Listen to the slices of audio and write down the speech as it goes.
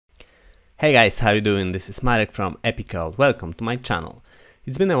Hey guys, how you doing? This is Marek from Epicode. Welcome to my channel.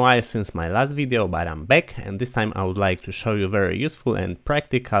 It's been a while since my last video, but I'm back, and this time I would like to show you a very useful and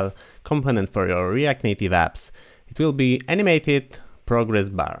practical component for your React Native apps. It will be animated progress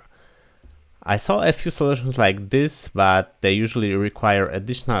bar. I saw a few solutions like this, but they usually require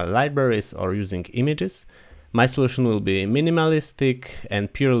additional libraries or using images. My solution will be minimalistic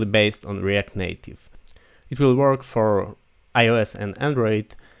and purely based on React Native. It will work for iOS and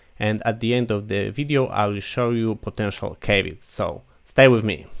Android, and at the end of the video I will show you potential caveats, so stay with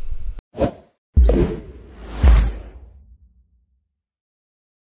me.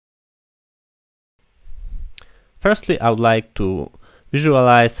 Firstly, I would like to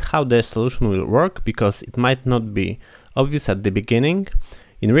visualize how the solution will work, because it might not be obvious at the beginning.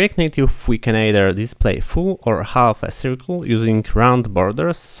 In React Native we can either display full or half a circle using round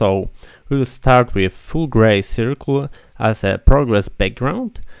borders, so we will start with full gray circle as a progress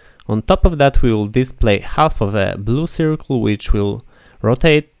background. On top of that we will display half of a blue circle which will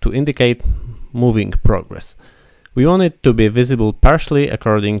rotate to indicate moving progress. We want it to be visible partially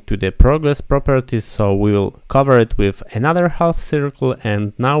according to the progress properties, so we will cover it with another half circle,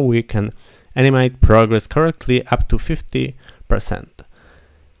 and now we can animate progress correctly up to 50%.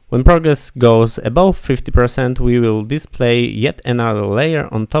 When progress goes above 50%, we will display yet another layer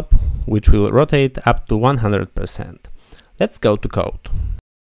on top which will rotate up to 100%. Let's go to code.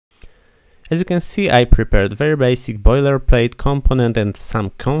 As you can see, I prepared very basic boilerplate component and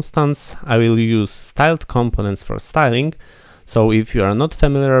some constants. I will use styled components for styling, so if you are not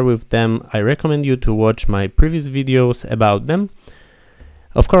familiar with them, I recommend you to watch my previous videos about them.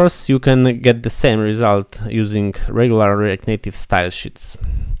 Of course, you can get the same result using regular React Native style sheets.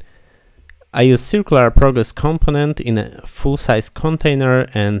 I use circular progress component in a full-size container,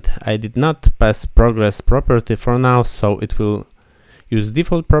 and I did not pass progress property for now, so it will use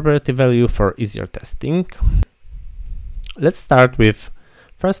default property value for easier testing. Let's start with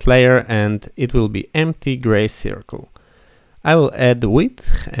first layer, and it will be empty gray circle. I will add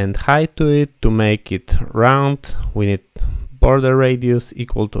width and height to it to make it round. We need border radius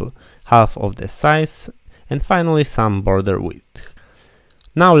equal to half of the size, and finally some border width.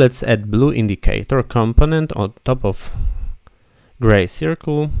 Now let's add blue indicator component on top of gray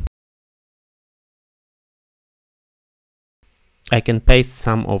circle. I can paste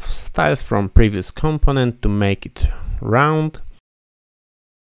some of styles from previous component to make it round.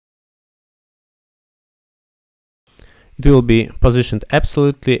 It will be positioned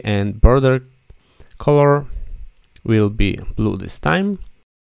absolutely, and border color will be blue this time.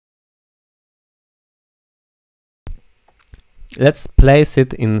 Let's place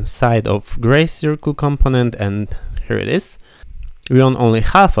it inside of gray circle component, and here it is. We want only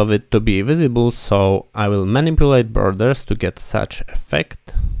half of it to be visible, so I will manipulate borders to get such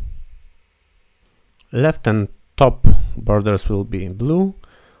effect. Left and top borders will be blue,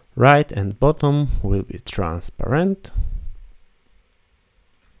 right and bottom will be transparent.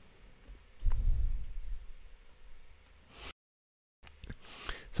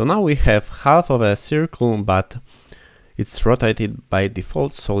 So now we have half of a circle, but it's rotated by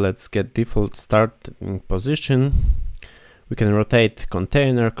default, so let's get default starting position. We can rotate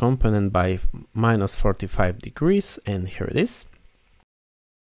container component by -45 degrees, and here it is.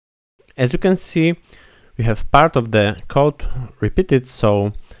 As you can see, we have part of the code repeated,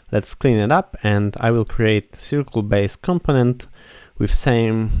 so let's clean it up, and I will create circle-based component with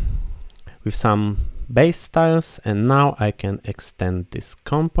some base styles, and now I can extend this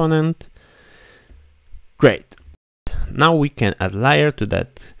component. Great. Now we can add layer to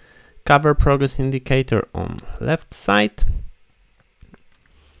that cover progress indicator on left side.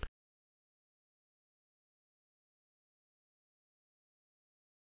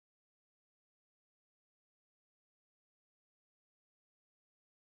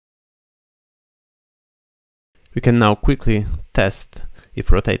 We can now quickly test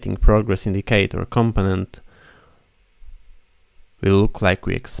if rotating progress indicator component will look like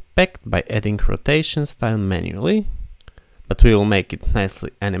we expect by adding rotation style manually, but we will make it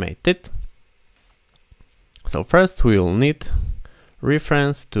nicely animated. So first we will need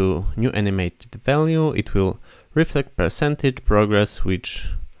reference to new animated value. It will reflect percentage progress, which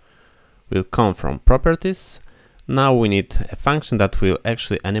will come from properties. Now we need a function that will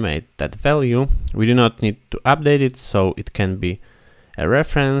actually animate that value. We do not need to update it, so it can be a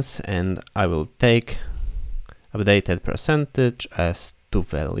reference, and I will take updated percentage as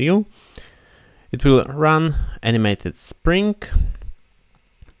toValue. It will run animated spring.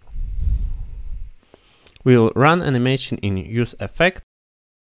 We'll run animation in use effect.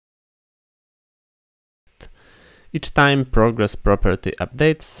 each time progress property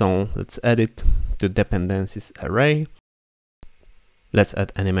updates, so let's add it to dependencies array. Let's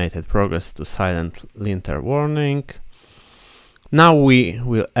add animated progress to silent linter warning. Now we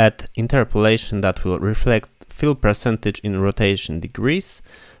will add interpolation that will reflect fill percentage in rotation degrees.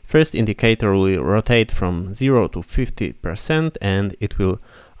 First indicator will rotate from 0 to 50% and it will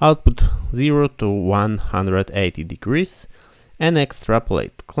output 0 to 180 degrees and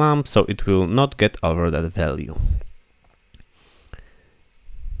extrapolate clamp so it will not get over that value.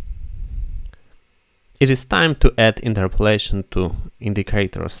 It is time to add interpolation to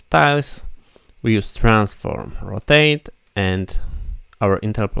indicator styles. We use transform rotate and our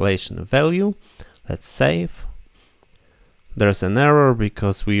interpolation value. Let's save. There's an error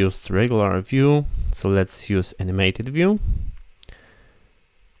because we used regular view, so let's use animated view.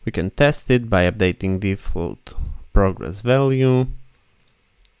 We can test it by updating default progress value,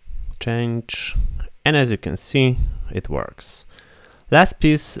 change, and as you can see, it works. Last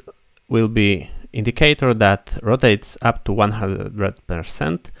piece will be indicator that rotates up to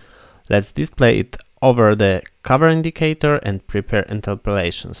 100%. Let's display it over the cover indicator and prepare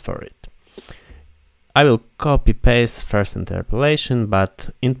interpolations for it. I will copy paste first interpolation,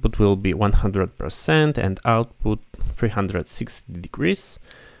 but input will be 100% and output 360 degrees.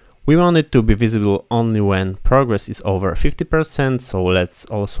 We want it to be visible only when progress is over 50%, so let's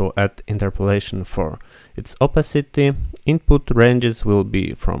also add interpolation for its opacity. Input ranges will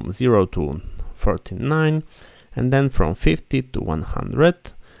be from 0 to 49 and then from 50 to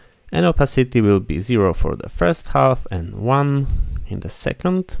 100, and opacity will be 0 for the first half and 1 in the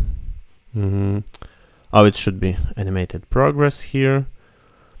second. Oh, it should be animated progress here.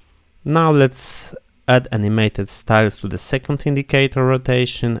 Now let's add animated styles to the second indicator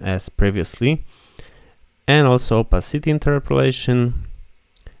rotation as previously, and also opacity interpolation,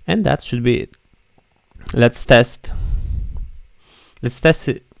 and that should be it. Let's test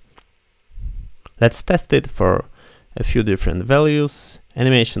it for a few different values.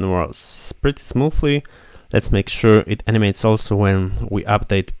 Animation works pretty smoothly. Let's make sure it animates also when we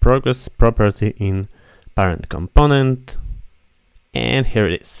update progress property in parent component. And here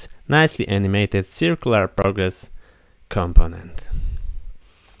it is, nicely animated circular progress component.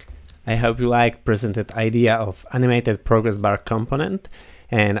 I hope you like presented idea of animated progress bar component.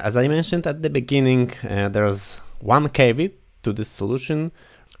 And as I mentioned at the beginning, there's one caveat to this solution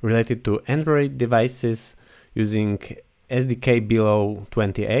related to Android devices using SDK below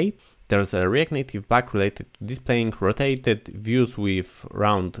 28. There's a React Native bug related to displaying rotated views with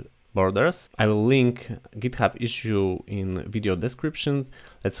round borders. I will link GitHub issue in video description.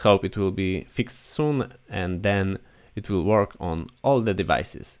 Let's hope it will be fixed soon and then it will work on all the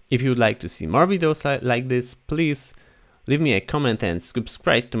devices. If you would like to see more videos like this, please leave me a comment and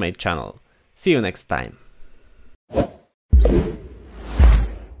subscribe to my channel. See you next time.